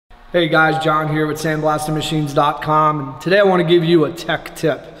Hey guys, John here with sandblastingmachines.com, and today I want to give you a tech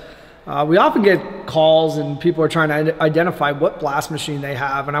tip. We often get calls and people are trying to identify what blast machine they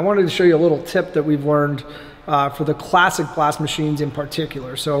have, and I wanted to show you a little tip that we've learned for the classic blast machines in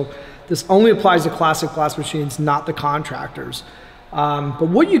particular. So this only applies to classic blast machines, not the contractors. But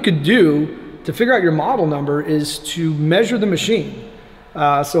what you could do to figure out your model number is to measure the machine.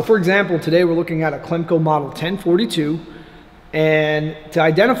 So for example, today we're looking at a Clemco model 1042. And to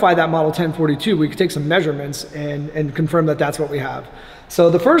identify that model 1042, we could take some measurements and confirm that that's what we have. So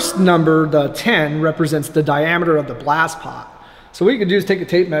the first number, the 10, represents the diameter of the blast pot. So what you can do is take a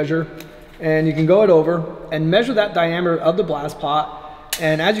tape measure and you can go it over and measure that diameter of the blast pot.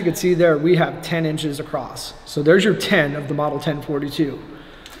 And as you can see there, we have 10 inches across. So there's your 10 of the model 1042.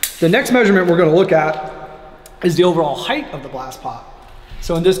 The next measurement we're going to look at is the overall height of the blast pot.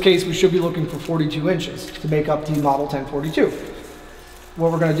 So in this case, we should be looking for 42 inches to make up the model 1042.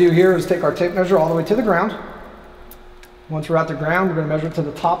 What we're going to do here is take our tape measure all the way to the ground. Once we're at the ground, we're going to measure it to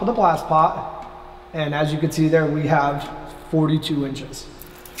the top of the blast pot. And as you can see there, we have 42 inches.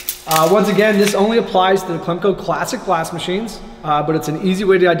 Once again, this only applies to the Clemco classic blast machines, but it's an easy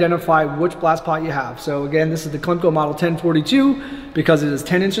way to identify which blast pot you have. So again, this is the Clemco model 1042 because it is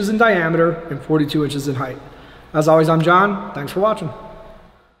 10 inches in diameter and 42 inches in height. As always, I'm John. Thanks for watching.